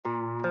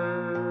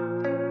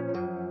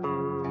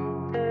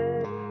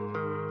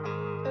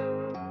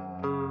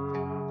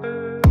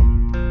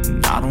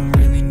don't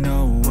really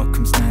know what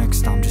comes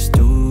next. I'm just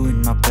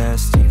doing my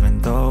best, even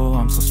though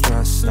I'm so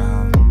stressed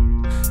out.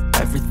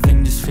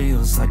 Everything just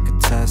feels like a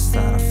test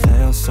that I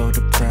fail, so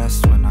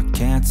depressed when I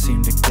can't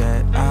seem to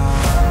get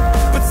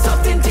out. But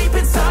something deep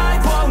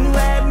inside won't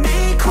let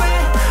me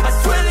quit. I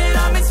swear that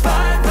I'm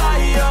inspired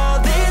by all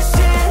this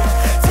shit.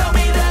 Tell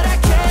me that I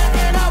can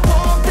and I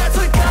won't. That's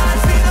what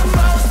guides me the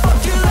most.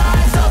 Fuck your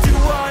lies, I'll do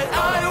what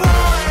I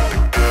want.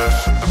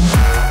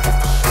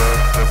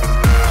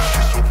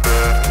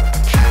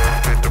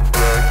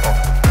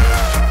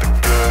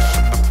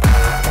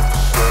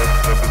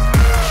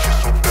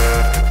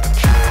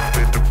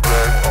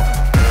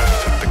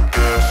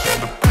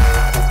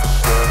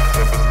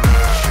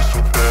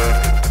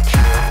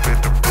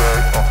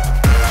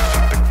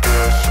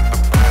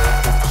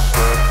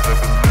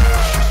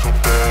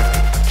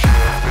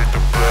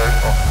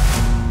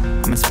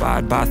 I'm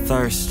inspired by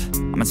thirst,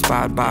 I'm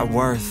inspired by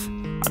worth.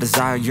 I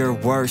desire your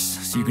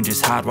worst, so you can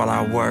just hide while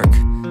I work.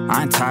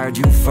 I ain't tired,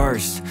 you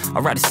first.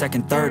 I'll write a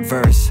second, third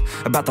verse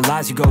about the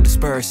lies you go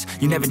disperse.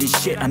 You never did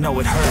shit, I know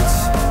it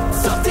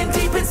hurts. Something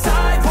deep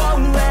inside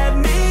won't let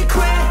me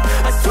quit.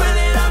 I swear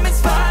that I'm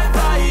inspired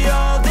by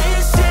all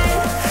this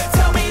shit.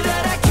 Tell me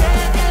that I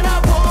can and I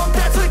won't.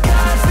 That's what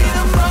guides me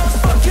the most.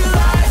 Fuck your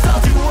lies,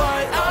 I'll do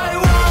what I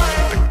want.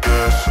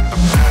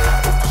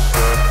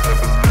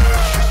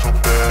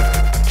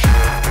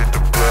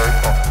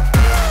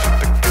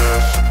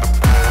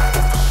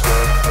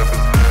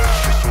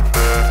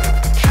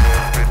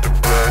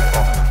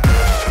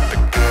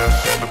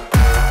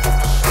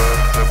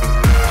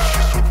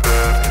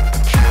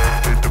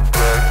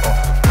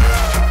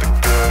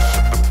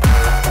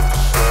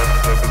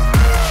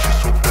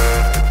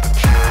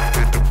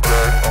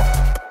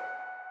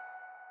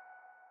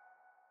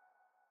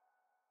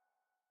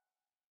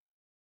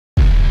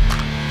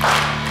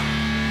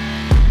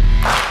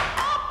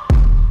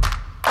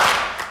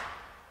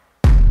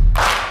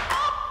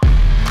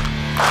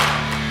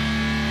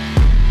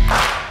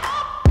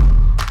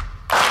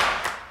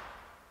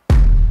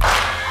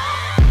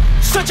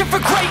 Searching for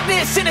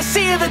greatness in a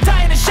sea of the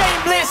dying and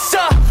shameless,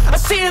 a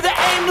sea of the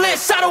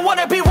aimless. I don't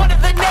wanna be one of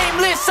the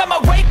nameless. I'ma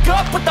wake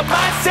up with the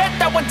mindset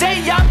that one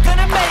day I'm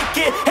gonna make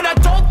it. And I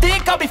don't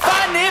think I'll be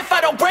fine if I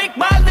don't break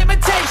my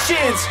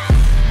limitations.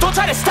 Don't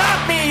try to stop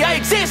me, I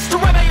exist to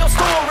write my own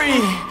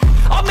story.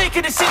 I'll make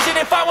a decision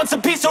if I want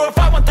some peace or if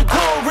I want the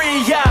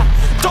glory. Yeah,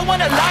 don't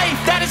want a life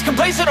that is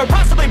complacent or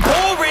possibly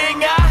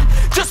boring. I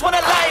just want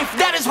a life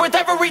that is worth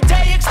every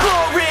day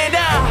exploring.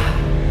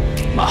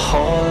 My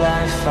whole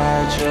life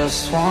I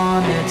just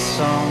wanted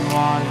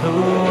someone who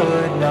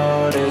would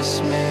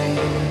notice me.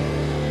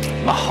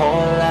 My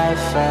whole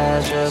life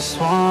I just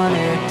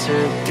wanted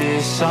to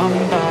be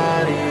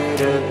somebody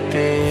to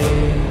be.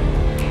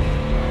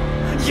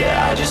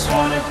 Yeah, I just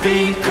wanna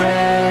be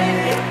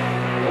great.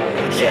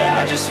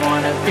 Yeah, I just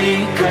wanna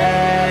be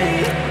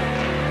great.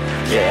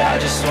 Yeah, I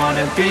just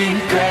wanna be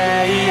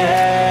great.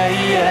 Yeah,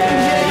 yeah,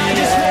 yeah, I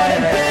just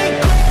wanna be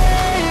great.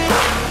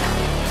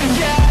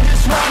 Yeah, I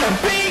just wanna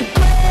be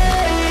great.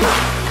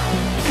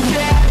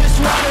 Yeah, I just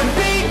wanna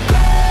be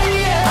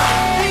great. Yeah,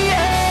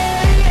 yeah,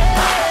 yeah,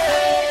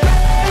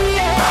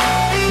 yeah,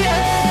 yeah.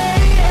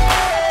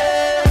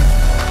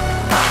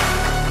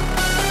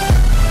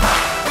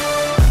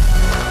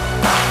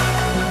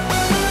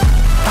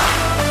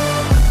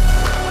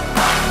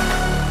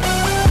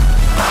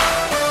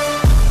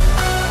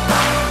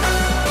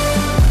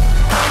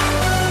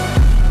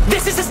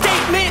 This is a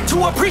statement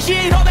to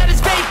appreciate all that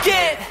is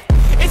vacant.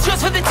 It's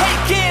just for the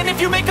taking. If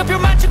you make up your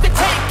mind, you can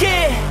take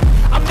it.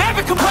 I'm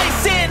never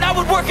complacent. I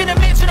would work in a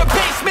mansion or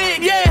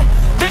basement, yeah.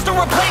 There's no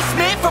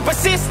replacement for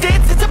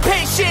persistence, it's a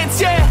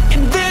patience, yeah.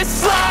 In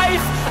this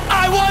life,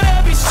 I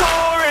wanna be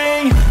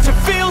soaring, to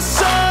feel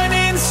sun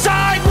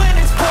inside when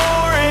it's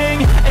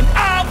pouring. And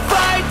I'll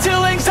fight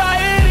till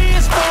anxiety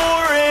is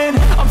foreign.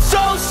 I'm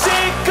so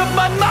sick of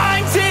my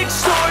mind's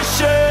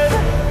extortion.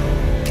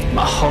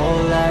 My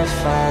whole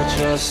life I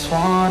just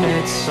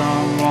wanted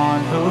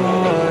someone who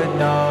would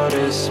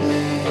notice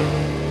me.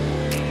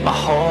 My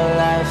whole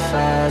life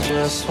I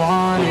just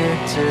wanted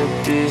to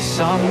be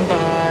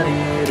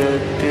somebody to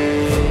be.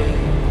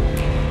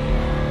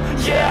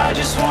 Yeah, I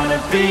just wanna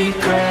be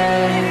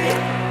great.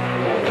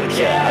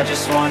 Yeah, I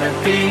just wanna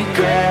be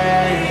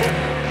great.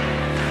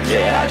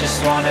 Yeah, I just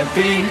wanna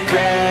be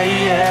great.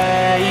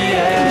 Yeah, yeah,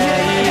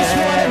 yeah, I just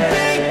wanna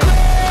be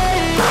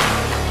great.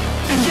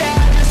 Yeah,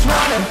 I just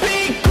wanna be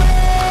great.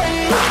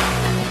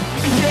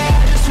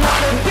 Yeah, I just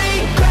wanna be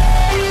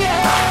great.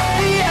 Yeah,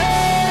 yeah.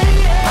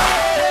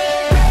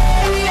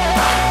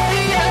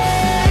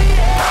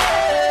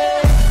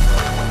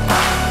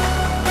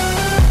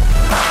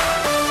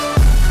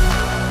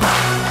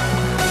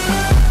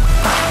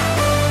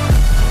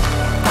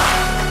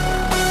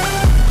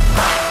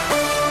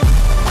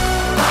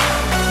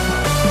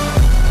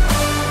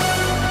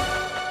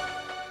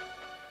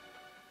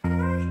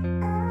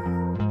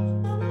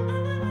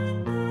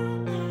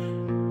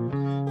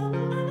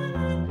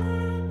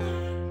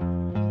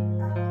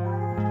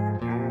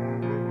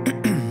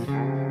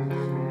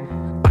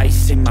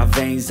 my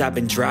veins, I've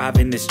been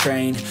driving this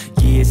train.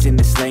 Years in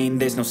this lane,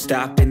 there's no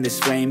stopping this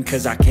flame.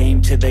 Cause I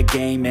came to the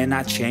game and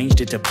I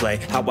changed it to play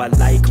how I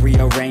like,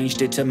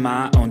 rearranged it to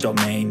my own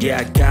domain.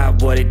 Yeah, I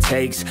got what it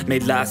takes,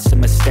 made lots of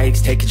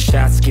mistakes, taking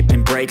shots,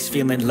 skipping breaks,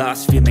 feeling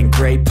lost, feeling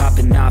great,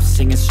 popping off,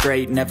 singing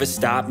straight, never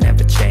stopped,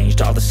 never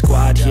changed. All the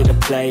squad here to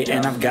play,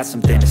 and I've got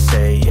something to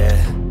say, yeah.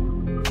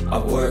 I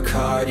work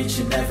hard each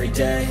and every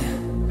day,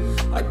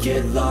 I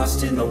get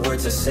lost in the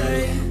words I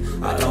say.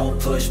 I don't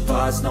push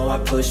pause, no I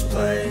push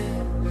play.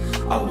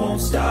 I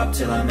won't stop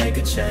till I make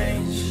a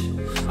change.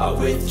 I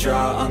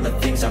withdraw on the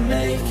things I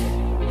make.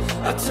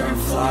 I turn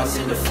flaws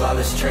into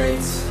flawless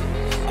traits.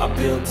 I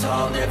build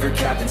tall, never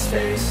capped in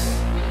space.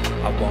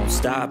 I won't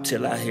stop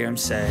till I hear him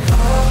say, oh,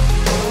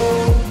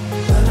 oh,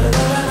 la, la,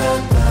 la, la,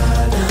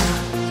 la, la.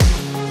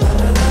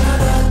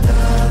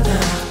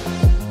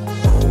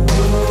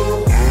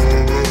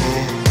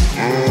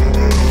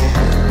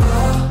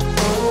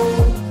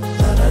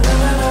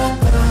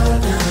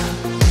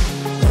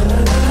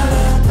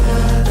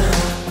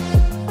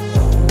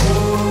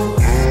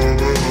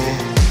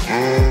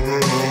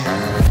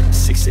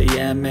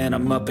 Man,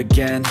 I'm up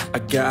again. I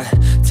got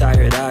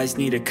tired eyes,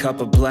 need a cup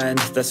of blend.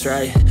 That's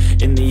right,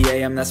 in the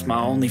AM, that's my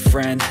only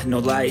friend. No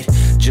light,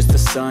 just the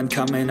sun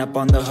coming up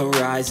on the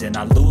horizon.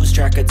 I lose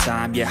track of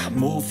time, yeah, I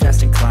move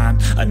fast and climb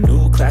a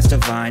new class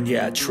divine,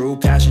 yeah, true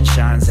passion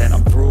shines. And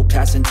I'm through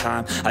passing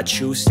time, I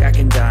choose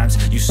stacking dimes.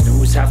 You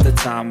snooze half the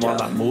time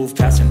while I move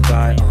passing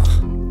by.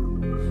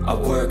 I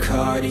work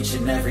hard each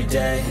and every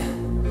day,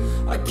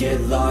 I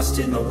get lost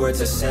in the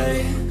words I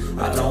say.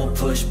 I don't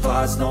push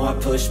pause, no I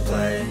push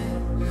play.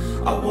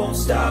 I won't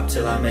stop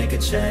till I make a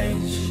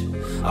change.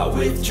 I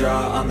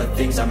withdraw on the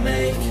things I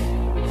make.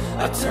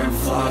 I turn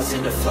flaws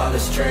into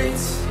flawless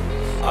traits.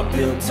 I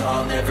build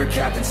tall, never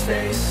capped in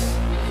space.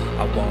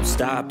 I won't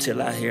stop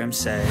till I hear him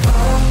say, oh,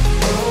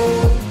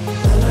 oh,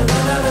 la, la,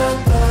 la, la,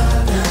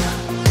 la, la.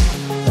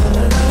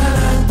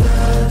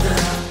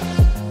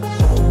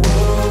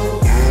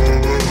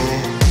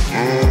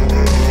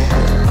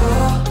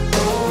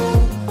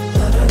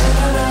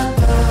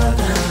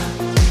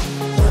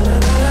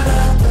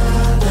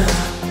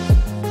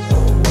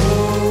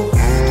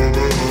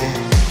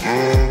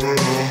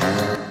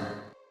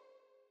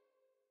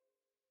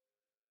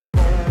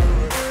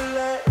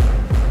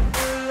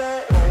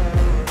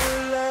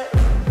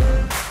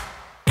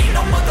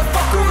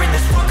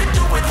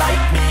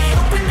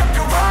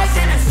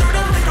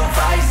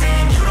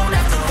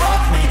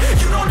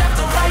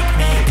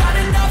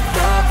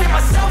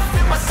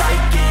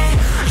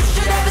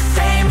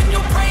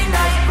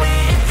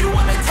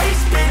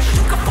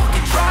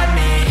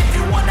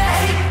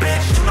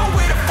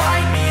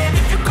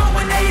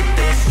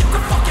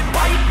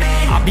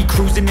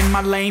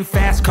 Lane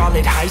fast, call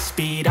it high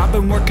speed. I've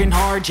been working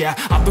hard, yeah,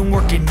 I've been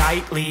working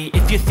nightly.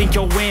 If you think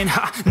you'll win,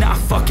 ha, not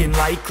fucking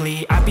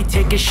likely. I be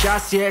taking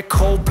shots, yeah,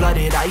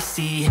 cold-blooded,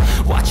 icy.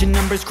 Watching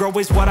numbers grow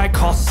is what I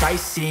call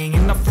sightseeing.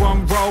 In the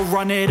front row,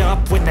 run it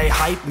up when they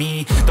hype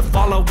me. The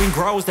following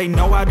grows, they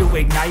know how to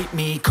ignite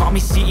me. Call me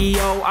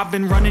CEO, I've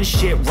been running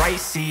shit right,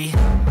 see.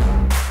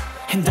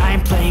 And I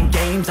ain't playing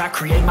games, I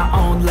create my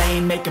own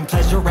lane, making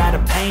pleasure out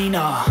of pain,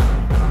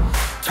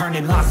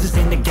 turning losses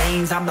into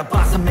gains. I'm the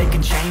boss, I'm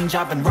making change.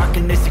 I've been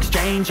rocking this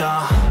exchange,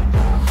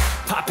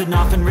 popping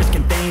off and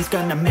risking things.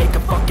 Gonna make a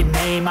fucking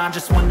name. I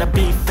just wanna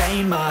be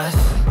famous,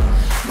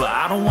 but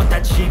I don't want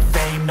that cheap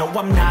fame. No,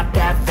 I'm not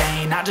that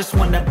vain. I just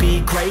wanna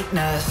be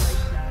greatness.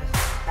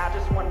 I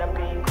just wanna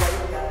be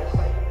greatness.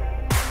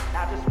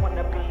 I just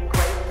wanna be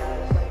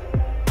greatness.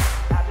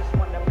 I just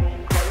wanna be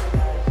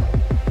greatness.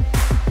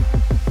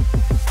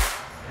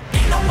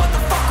 Ain't no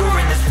motherfucker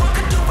in this world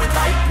could do it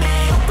like me.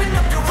 Open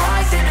up your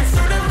eyes and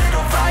insert a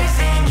little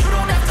rising. You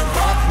don't have to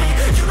love me,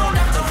 you don't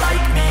have to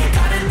like me.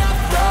 Got enough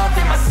love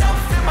in myself,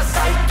 in my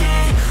psyche.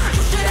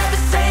 You should have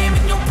the same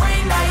in your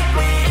brain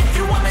nightly. If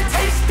you wanna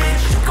taste,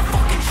 bitch, you can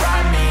fucking try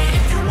me.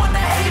 If you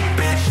wanna hate,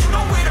 bitch, you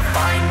know where to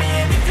find me.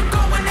 And if you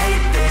go and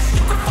hate this,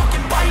 you can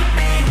fucking bite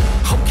me.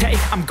 Okay,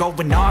 I'm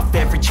going off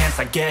every chance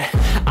I get.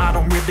 I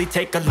don't really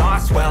take a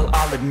loss, well,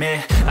 I'll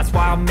admit. That's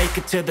why I'll make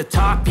it to the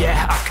top,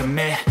 yeah, I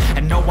commit.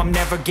 And no, I'm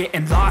never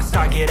getting lost,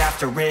 I get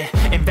after it.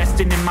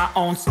 Investing in my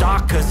own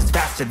stock, cause it's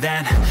faster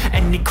than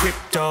any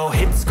crypto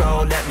hits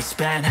go, let me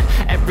spend.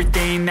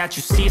 Everything that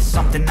you see is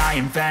something I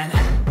invent,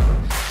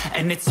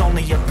 and it's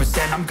only a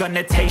percent. I'm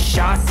gonna take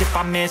shots, if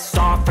I miss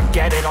all,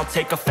 forget it. I'll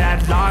take a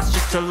fat loss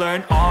just to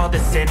learn all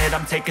that's in it.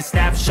 I'm taking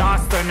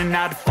snapshots, learning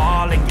how to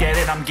fall and get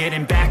it. I'm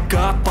getting back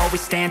up,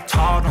 always stand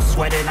tall, don't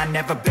sweat it. I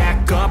never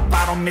back up,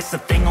 I don't miss a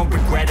thing or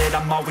regret it.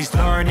 I'm always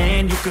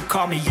learning, you could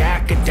call me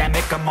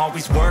academic. I'm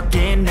always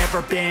working,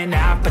 never been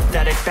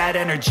apathetic. Bad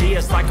energy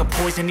is like a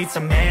poison, needs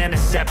some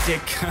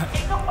antiseptic.